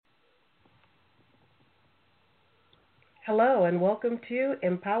Hello, and welcome to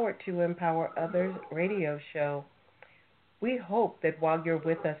Empowered to Empower Others radio show. We hope that while you're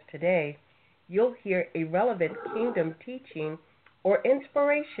with us today, you'll hear a relevant kingdom teaching or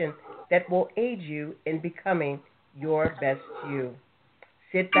inspiration that will aid you in becoming your best you.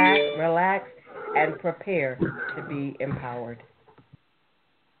 Sit back, relax, and prepare to be empowered.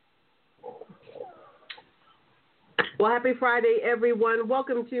 Well, happy Friday, everyone.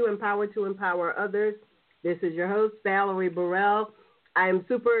 Welcome to Empowered to Empower Others. This is your host, Valerie Burrell. I am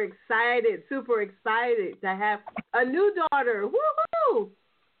super excited to have a new daughter. Woohoo!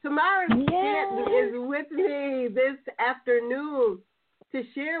 Timyra Staton is with me this afternoon to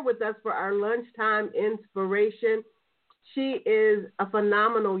share with us for our lunchtime inspiration. She is a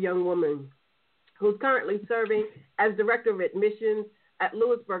phenomenal young woman who's currently serving as Director of Admissions at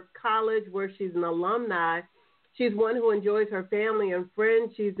Louisburg College, where she's an alumni. She's one who enjoys her family and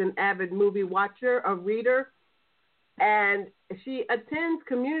friends. She's an avid movie watcher, a reader, and she attends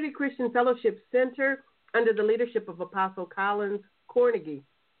Community Christian Fellowship Center under the leadership of Apostle Collins Kornegay.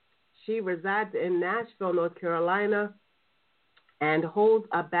 She resides in Nashville, North Carolina, and holds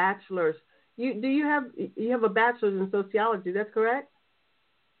a bachelor's. You have a bachelor's in sociology? That's correct.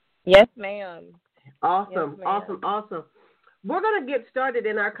 Yes, ma'am. Awesome, Yes, ma'am. awesome. We're going to get started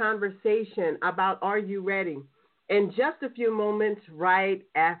in our conversation about Are You Ready? In just a few moments right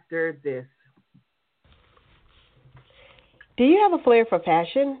after this. Do you have a flair for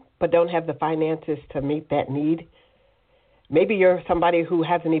fashion but don't have the finances to meet that need? Maybe you're somebody who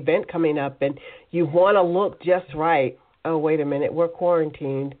has an event coming up and you want to look just right. Oh, wait a minute, we're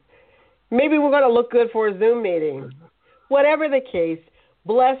quarantined. Maybe we're going to look good for a Zoom meeting. Whatever the case,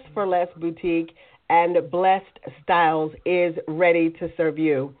 Blessed for Less Boutique and Blessed Styles is ready to serve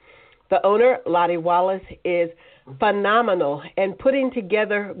you. The owner, Lottie Wallace, is phenomenal and putting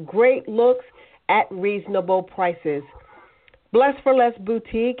together great looks at reasonable prices. Blessed for Less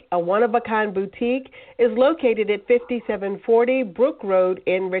Boutique, a one-of-a-kind boutique, is located at 5740 Brook Road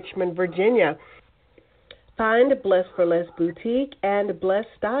in Richmond, Virginia. Find Blessed for Less Boutique and Blessed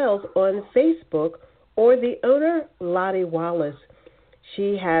Styles on Facebook or the owner, Lottie Wallace.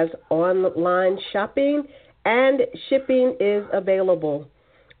 She has online shopping and shipping is available.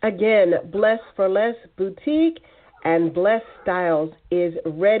 Again, Blessed for Less Boutique and Blessed Styles is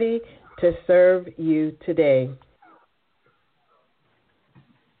ready to serve you today.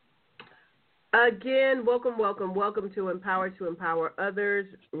 Again, welcome to Empower Others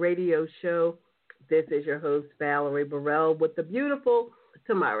radio show. This is your host, Valerie Burrell, with the beautiful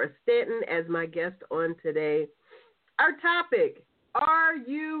Timyra Staton as my guest on today. Our topic, are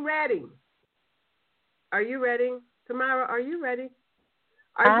you ready? Are you ready? Timyra, are you ready?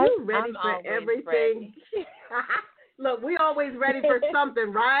 Are you ready for everything? Ready. Look, we always ready for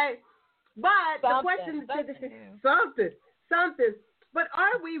something, right? But the question is something. But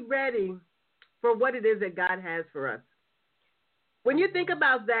are we ready for what it is that God has for us? When you think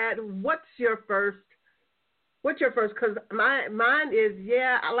about that, what's your first? Because mine is,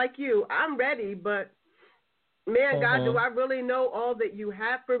 like you, I'm ready, but man, God, do I really know all that you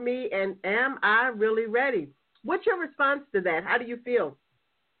have for me, and am I really ready? What's your response to that? How do you feel?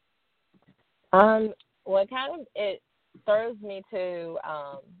 Well, it throws me to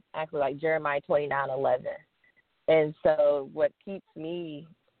actually like Jeremiah 29:11, and so what keeps me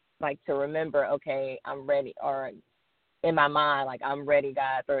like to remember, okay, I'm ready, or in my mind, like I'm ready,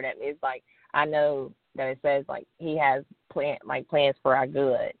 God, throw that. It's like I know that it says like He has plans for our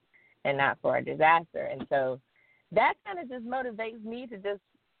good and not for our disaster, and so that kind of just motivates me to just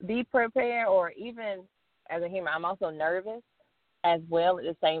be prepared. Or even as a human, I'm also nervous as well at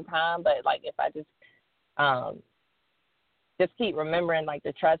the same time, but like if I just keep remembering like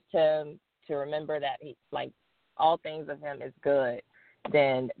to trust Him, to remember that He, like all things of Him is good,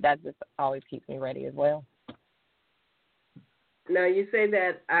 then that just always keeps me ready as well. Now you say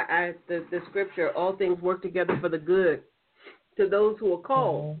that the scripture, all things work together for the good to those who are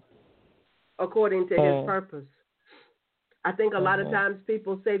called according to His purpose. I think a lot of times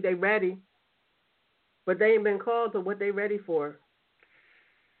people say they're ready, but they ain't been called to what they're ready for.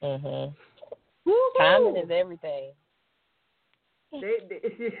 Timing is everything.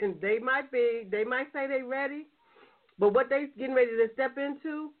 They might say they're ready, but what they're getting ready to step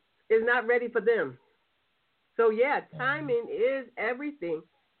into is not ready for them. So timing is everything,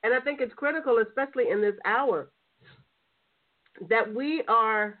 and I think it's critical, especially in this hour, that we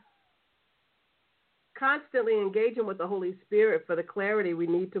are constantly engaging with the Holy Spirit for the clarity we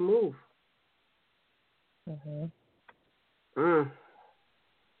need to move.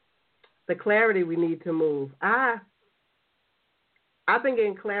 The clarity we need to move. I've been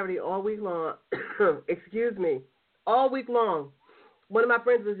getting clarity all week long. Excuse me. all week long. One of my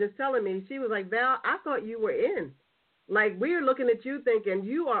friends was just telling me, she was like, Val, I thought you were in. Like, we're looking at you thinking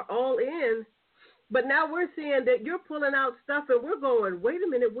you are all in, but now we're seeing that you're pulling out stuff and we're going, wait a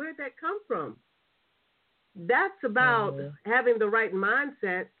minute, where'd that come from? That's about having the right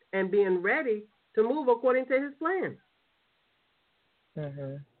mindset and being ready to move according to his plan.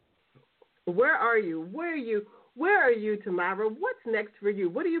 Where are you? Where are you, Timyra? What's next for you?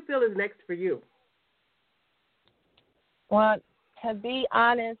 What do you feel is next for you? Well, to be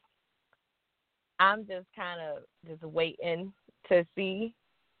honest, I'm just kind of just waiting to see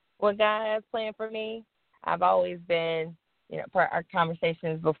what God has planned for me. I've always been, for our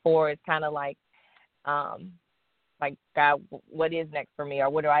conversations before, it's kind of like God, what is next for me, or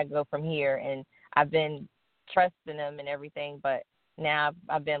where do I go from here? And I've been trusting him and everything, but now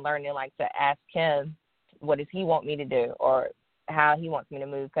I've been learning like to ask him, what does he want me to do, or how he wants me to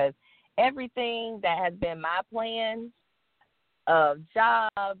move? Because everything that has been my plan of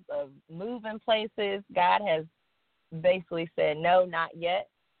jobs, of moving places, God has basically said, no, not yet.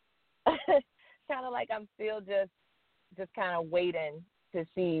 Kind of like I'm still just kind of waiting to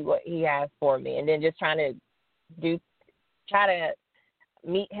see what he has for me, and then just try to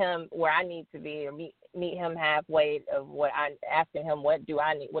meet him where I need to be, or meet him halfway of what I'm asking him, what do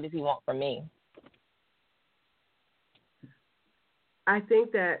I need, what does he want from me? I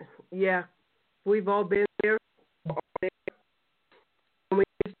think that, we've all been there. And we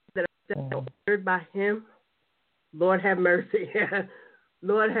that are ordered by him. Lord have mercy.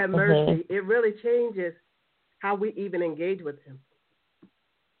 Lord have mercy. It really changes how we even engage with him.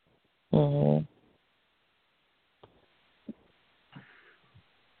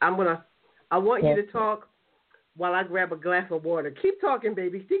 I want you to talk while I grab a glass of water. Keep talking,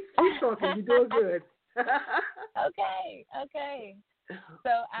 baby. Keep talking. You're doing good. Okay. So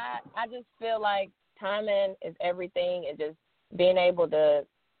I just feel like timing is everything, and just being able to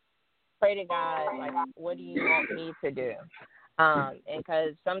pray to God, like, what do you want me to do? And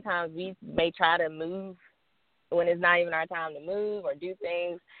because sometimes we may try to move when it's not even our time to move, or do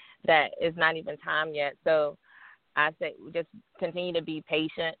things that it's not even time yet. So I say just continue to be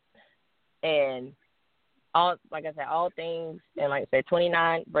patient, and all, like I said, all things, and like I said,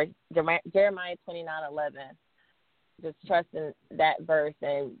 Jeremiah 29:11, just trusting that verse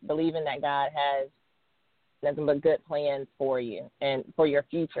and believing that God has nothing but good plans for you and for your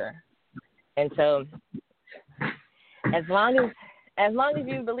future. And so as long as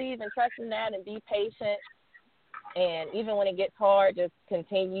you believe and trust in that, and be patient, and even when it gets hard, just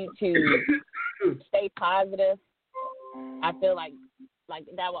continue to stay positive, I feel like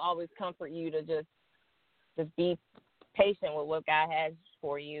that will always comfort you to just be patient with what God has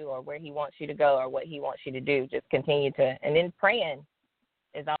for you, or where he wants you to go, or what he wants you to do. Just continue to, and then praying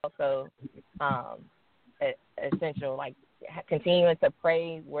is also essential, like continuing to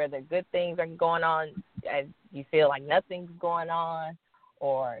pray where the good things are going on, as you feel like nothing's going on,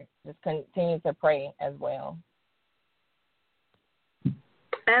 or just continue to pray as well.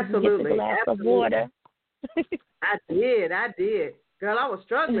 Absolutely. Get the glass of water. I did. Girl, I was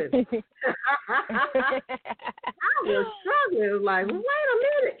struggling. I was struggling. It was like,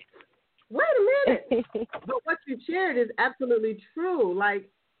 wait a minute. But what you shared is absolutely true. Like,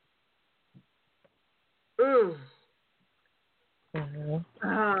 the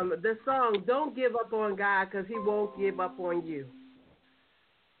song, Don't Give Up on God, because he won't give up on you.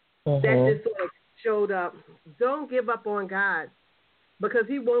 That just sort of showed up. Don't give up on God, because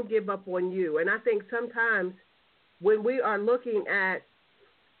he won't give up on you. And I think sometimes when we are looking at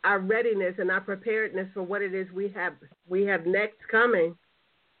our readiness and our preparedness for what it is we have next coming,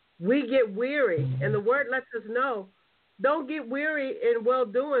 we get weary. And the word lets us know, don't get weary in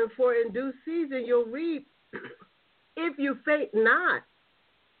well-doing, for in due season you'll reap if you faint not.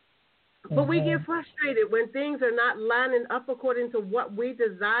 But we get frustrated when things are not lining up according to what we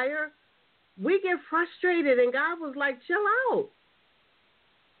desire. We get frustrated, and God was like, chill out.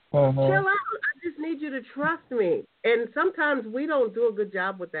 Chill out. I just need you to trust me. And sometimes we don't do a good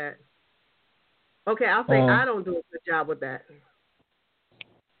job with that. Okay, I'll say I don't do a good job with that.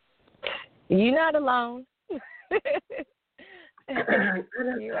 You're not alone. I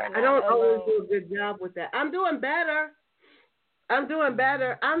don't always do a good job with that. I'm doing better. I'm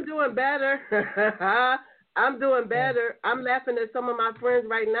laughing at some of my friends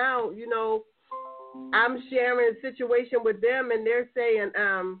right now. You know, I'm sharing a situation with them, and they're saying,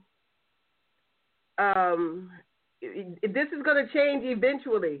 this is going to change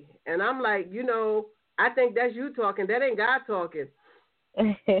eventually. And I'm like, you know, I think that's you talking. That ain't God talking.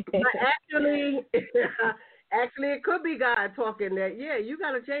 But actually, it could be God talking that, yeah, you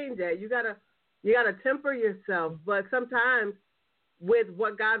got to change that. You got to You got to temper yourself. But sometimes with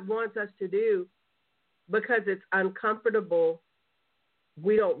what God wants us to do, because it's uncomfortable,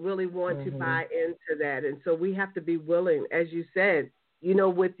 we don't really want to buy into that. And so we have to be willing, as you said,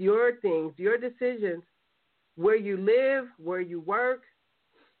 with your things, your decisions, where you live, where you work,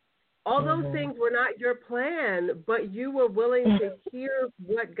 all those things were not your plan, but you were willing to hear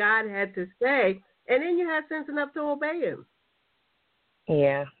what God had to say, and then you had sense enough to obey him.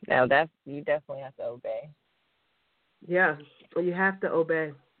 Yeah, no, you definitely have to obey. Yeah, you have to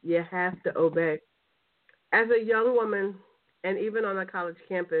obey. You have to obey. As a young woman, and even on a college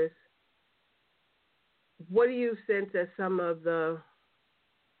campus, what do you sense as some of the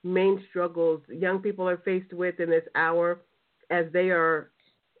main struggles young people are faced with in this hour as they are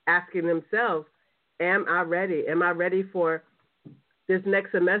asking themselves, am I ready? Am I ready for this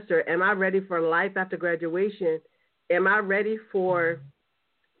next semester? Am I ready for life after graduation? Am I ready for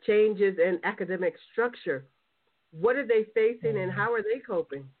changes in academic structure? What are they facing and how are they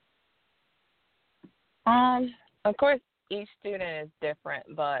coping? Of course, each student is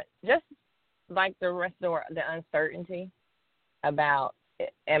different, but just like the rest of the uncertainty about,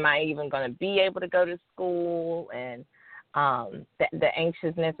 am I even going to be able to go to school, and the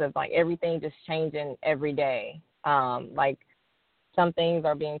anxiousness of like everything just changing every day. Like some things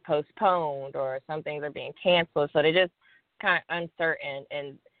are being postponed or some things are being canceled, so they're just kind of uncertain.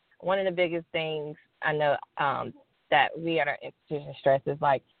 And one of the biggest things I know that we at our institution stress is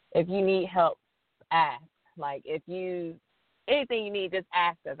like, if you need help, ask. Like anything you need, just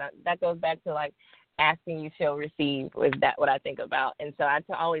ask us. That goes back to like asking you shall receive. Is that what I think about? And so I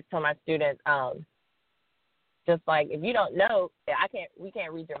always tell my students, just like if you don't know, we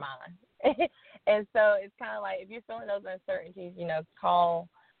can't read your mind. And so it's kind of like if you're feeling those uncertainties, call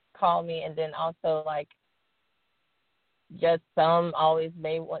me. And then also like just some always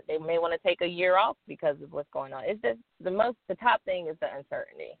may want to take a year off because of what's going on. It's just the top thing is the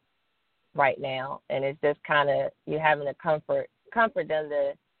uncertainty right now, and it's just kind of you having to comfort them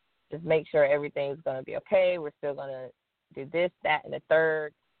to just make sure everything's going to be okay. We're still going to do this, that, and the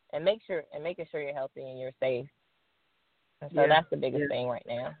third, and making sure you're healthy and you're safe. And so that's the biggest thing right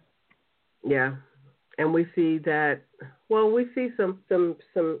now. Yeah, and we see that. Well, we see some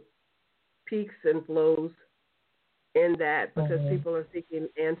peaks and flows in that because people are seeking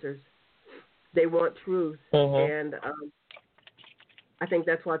answers. They want truth, and I think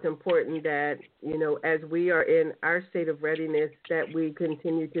that's why it's important that, as we are in our state of readiness, that we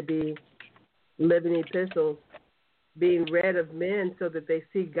continue to be living epistles, being read of men so that they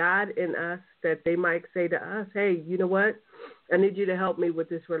see God in us, that they might say to us, hey, you know what? I need you to help me with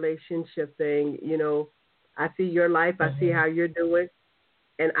this relationship thing. I see your life. I see how you're doing,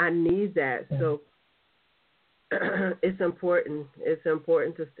 and I need that. So it's important. It's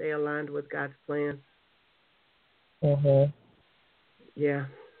important to stay aligned with God's plan. Yeah.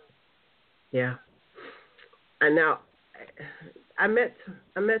 And now, I met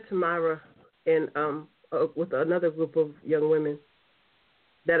Timyra in with another group of young women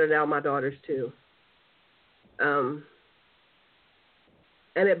that are now my daughters too. And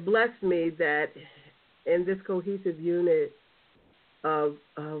it blessed me that in this cohesive unit of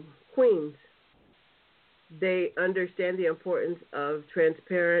queens, they understand the importance of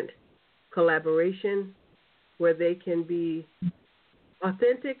transparent collaboration, where they can be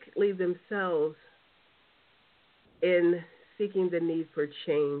authentically themselves in seeking the need for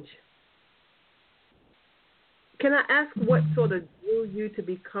change. Can I ask what sort of drew you to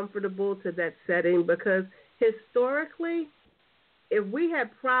be comfortable to that setting? Because historically, if we had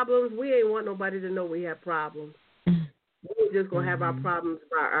problems, we ain't want nobody to know we have problems. We're just going to have our problems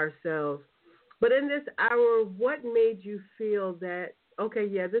by ourselves. But in this hour, what made you feel that, okay,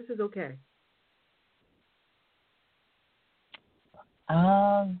 yeah, this is okay?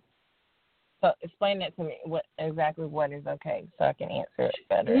 So explain that to me. What is okay, so I can answer it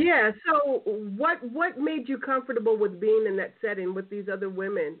better. Yeah. So what made you comfortable with being in that setting with these other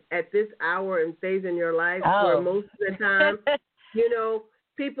women at this hour and phase in your life, where most of the time,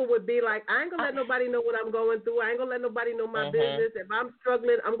 people would be like, I ain't gonna let nobody know what I'm going through. I ain't gonna let nobody know my business. If I'm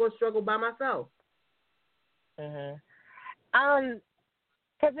struggling, I'm gonna struggle by myself. Because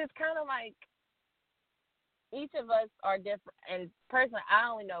it's kind of like each of us are different. And personally, I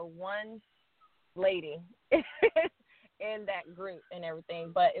only know one lady in that group and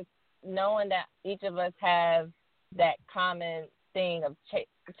everything, but it's knowing that each of us have that common thing of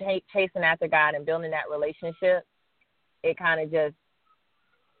chasing after God and building that relationship. It kind of just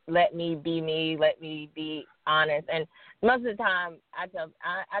let me be me, let me be honest. And most of the time, I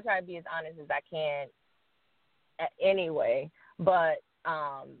try to be as honest as I can anyway. But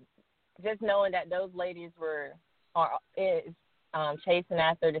just knowing that those ladies is chasing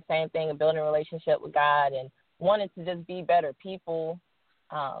after the same thing and building a relationship with God and wanted to just be better people,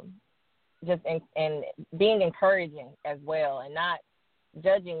 and being encouraging as well, and not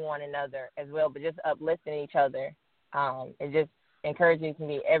judging one another as well, but just uplifting each other, and just encouraging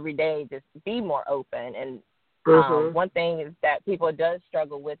me every day, just be more open. And one thing is that people does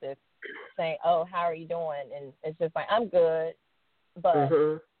struggle with is saying, "Oh, how are you doing?" And it's just like, "I'm good," but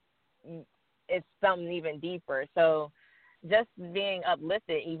it's something even deeper. So just being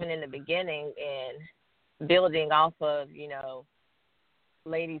uplifted even in the beginning and building off of,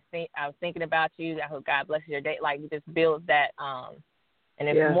 ladies, I was thinking about you. I hope God blesses your day. Like, just builds that. And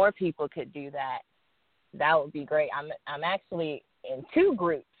if more people could do that, that would be great. I'm actually in 2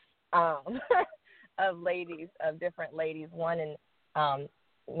 groups of ladies, of different ladies. One in some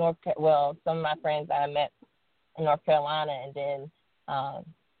of my friends that I met in North Carolina, and then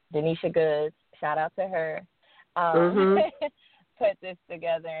Denisha Goods, shout out to her, put this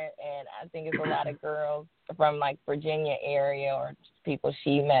together. And I think it's a lot of girls from like Virginia area or people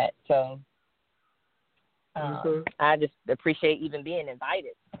she met. So I just appreciate even being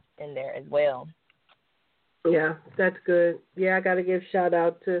invited in there as well. Yeah, that's good. Yeah, I got to give shout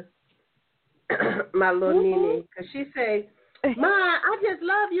out to my little Nene, because she say, "Ma, I just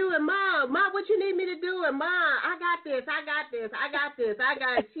love you," and Ma, what you need me to do? And Ma, I got this. Ma, I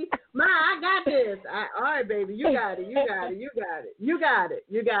got this. All right, baby, you got it.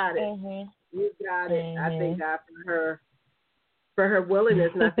 I thank God for her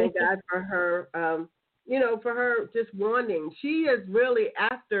willingness, and I thank God for her, for her just wanting. She is really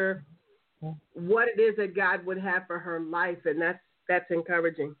after what it is that God would have for her life, and that's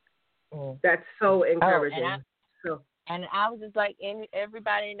encouraging. That's so encouraging. And I was just like,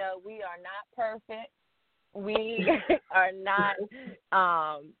 everybody know we are not perfect. We are not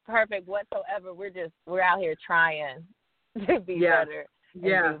perfect whatsoever. We're out here trying to be better. Do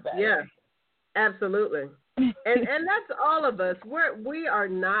better. Yeah, absolutely. And that's all of us. We are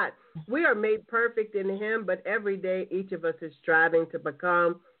made perfect in Him, but every day each of us is striving to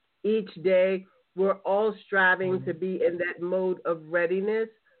become. Each day we're all striving to be in that mode of readiness,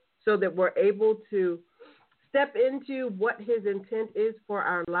 so that we're able to step into what His intent is for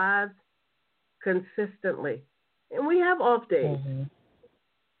our lives consistently. And we have off days,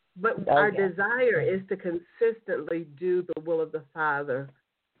 but our desire is to consistently do the will of the Father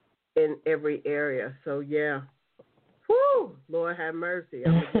in every area. So, whew, Lord have mercy.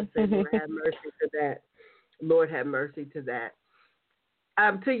 I'm going to say, Lord have mercy to that. Lord have mercy to that.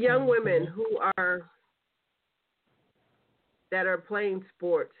 To young women that are playing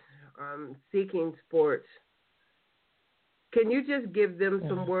sports, seeking sports, can you just give them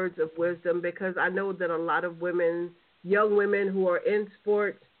some words of wisdom? Because I know that a lot of young women who are in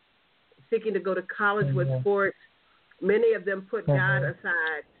sports, seeking to go to college with sports, many of them put God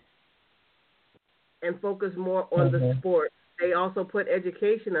aside and focus more on the sport. They also put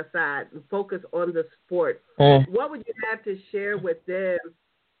education aside and focus on the sport. What would you have to share with them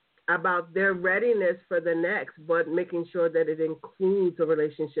about their readiness for the next, but making sure that it includes a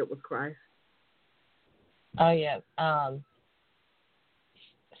relationship with Christ? Oh, yeah.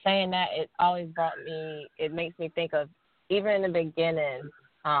 Saying that, it makes me think of, even in the beginning,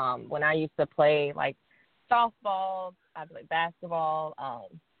 when I used to play like softball, I played basketball,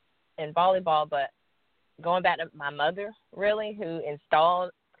 and volleyball, but going back to my mother, really, who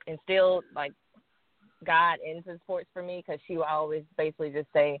instilled like God into sports for me, because she would always basically just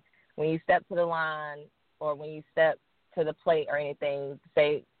say, when you step to the line or when you step to the plate or anything,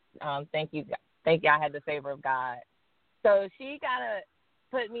 say, thank you, I had the favor of God. So she kind of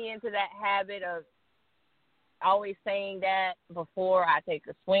put me into that habit of always saying that before I take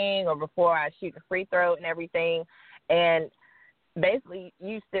a swing or before I shoot a free throw and everything. And basically,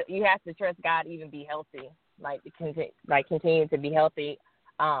 you have to trust God, even be healthy, continue to be healthy.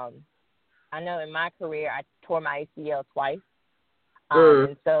 I know in my career I tore my ACL twice,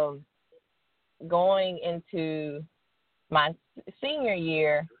 and so going into my senior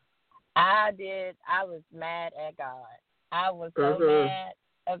year, I was mad at God. I was so mad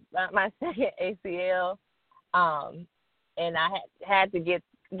about my second ACL, and I had to get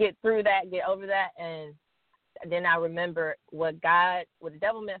through that, get over that, and then I remember what the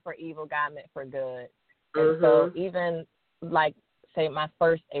devil meant for evil, God meant for good. And so even like, say, my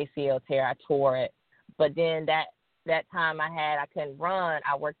first ACL tear, I tore it, but then that time I couldn't run,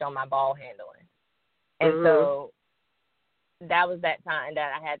 I worked on my ball handling. And so that was that time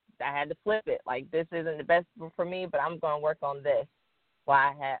that I had to flip it. Like, this isn't the best for me, but I'm going to work on this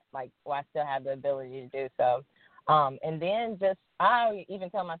while I still have the ability to do so. And then just I even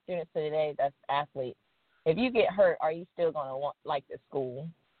tell my students today that's athletes, if you get hurt, are you still going to like the school?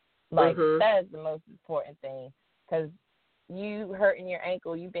 Like, that is the most important thing, because you hurting your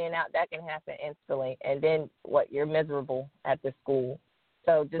ankle, you being out, that can happen instantly, and then you're miserable at the school.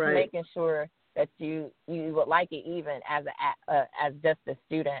 So just making sure that you would like it even as just a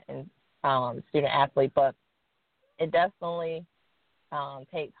student and student athlete, but it definitely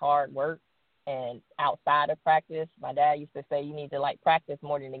takes hard work. And outside of practice, my dad used to say you need to practice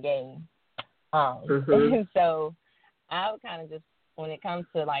more than the game. And so I would kind of just, when it comes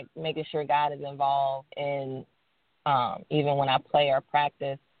to making sure God is involved in even when I play or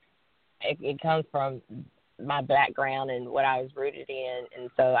practice, it comes from my background and what I was rooted in. And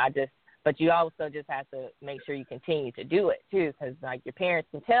so but you also just have to make sure you continue to do it too, because your parents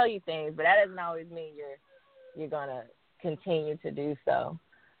can tell you things, but that doesn't always mean you're gonna continue to do so.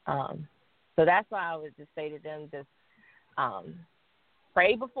 So that's why I would just say to them, just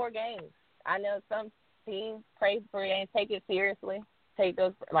pray before games. I know some teams pray before games, take it seriously. Take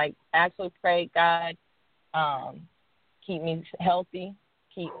those, actually pray, God, keep me healthy,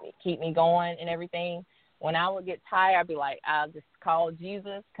 keep me going and everything. When I would get tired, I'd be I'll just call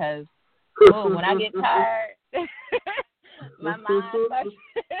Jesus, because when I get tired, my mind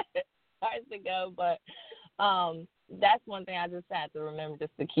starts to go. But that's one thing I just have to remember,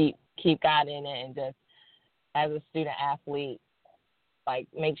 just to keep God in it, and just as a student athlete,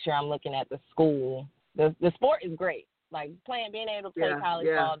 make sure I'm looking at the school. The sport is great. Being able to play college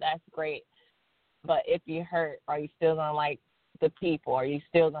ball, that's great. But if you hurt, are you still gonna like the people? Are you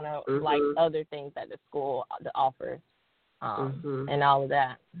still gonna like other things that the school offers, and all of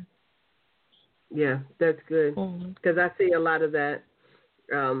that? Yeah, that's good, because I see a lot of that.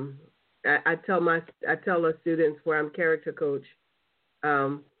 I tell our students, where I'm character coach,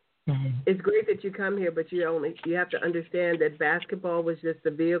 it's great that you come here, but you have to understand that basketball was just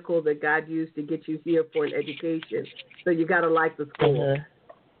the vehicle that God used to get you here for an education. So you got to like the school.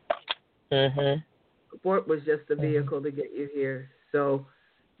 Sport was just the vehicle to get you here. So,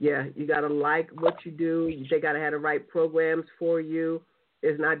 yeah, you got to like what you do. They got to have the right programs for you.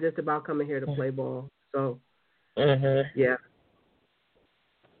 It's not just about coming here to play ball. So, yeah.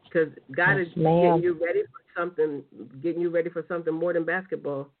 Because God is getting you ready for something more than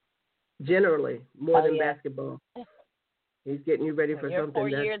basketball. Generally, more than basketball. He's getting you ready for your something. 4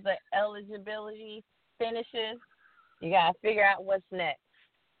 years of eligibility finishes, you got to figure out what's next.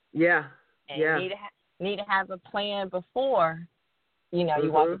 Yeah. And you need to have a plan before, you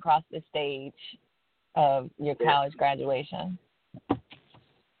walk across the stage of your college graduation.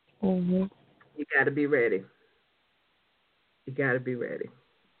 You got to be ready. You got to be ready.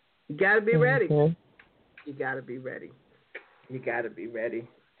 You got to be ready. You got to be ready. You got to be ready.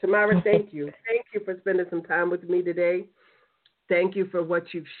 Timyra, thank you. Thank you for spending some time with me today. Thank you for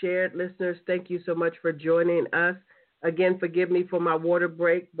what you've shared, listeners. Thank you so much for joining us. Again, forgive me for my water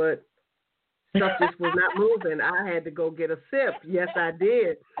break, but stuff just was not moving. I had to go get a sip. Yes, I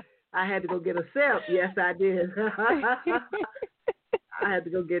did. I had to go get a sip. Yes, I did. I had to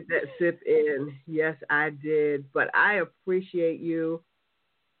go get that sip in. Yes, I did. But I appreciate you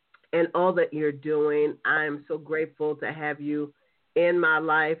and all that you're doing. I'm so grateful to have you in my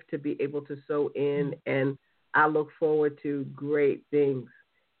life, to be able to sow in, and I look forward to great things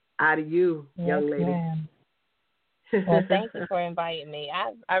out of you, young lady. Well, thank you for inviting me.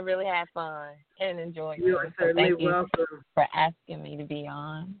 I really had fun and enjoyed it. You are certainly welcome. Thank you for asking me to be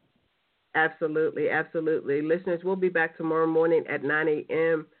on. Absolutely, absolutely. Listeners, we'll be back tomorrow morning at 9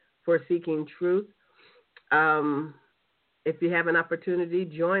 a.m. for Seeking Truth. If you have an opportunity,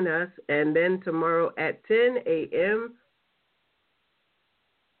 join us. And then tomorrow at 10 a.m.,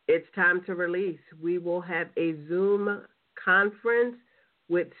 it's time to release. We will have a Zoom conference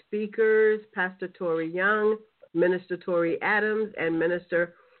with speakers, Pastor Tori Young, Minister Tori Adams, and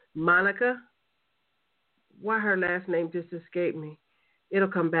Minister Monica. Why her last name just escaped me? It'll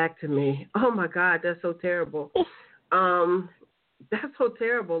come back to me. Oh, my God, that's so terrible. That's so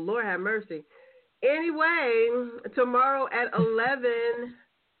terrible. Lord have mercy. Anyway, tomorrow at 11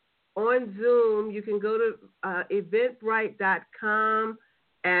 on Zoom, you can go to eventbrite.com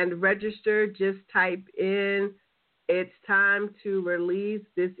and register. Just type in, it's time to release.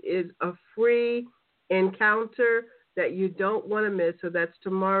 This is a free encounter that you don't want to miss. So that's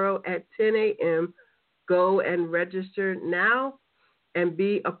tomorrow at 10 a.m. Go and register now and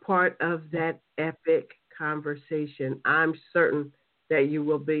be a part of that epic conversation. I'm certain that you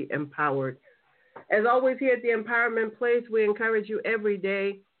will be empowered. As always, here at the Empowerment Place, we encourage you every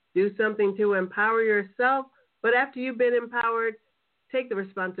day, do something to empower yourself. But after you've been empowered, take the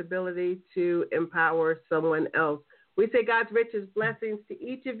responsibility to empower someone else. We say God's richest blessings to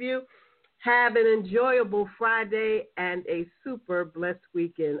each of you. Have an enjoyable Friday and a super blessed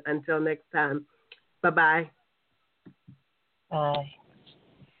weekend. Until next time. Bye-bye. Bye.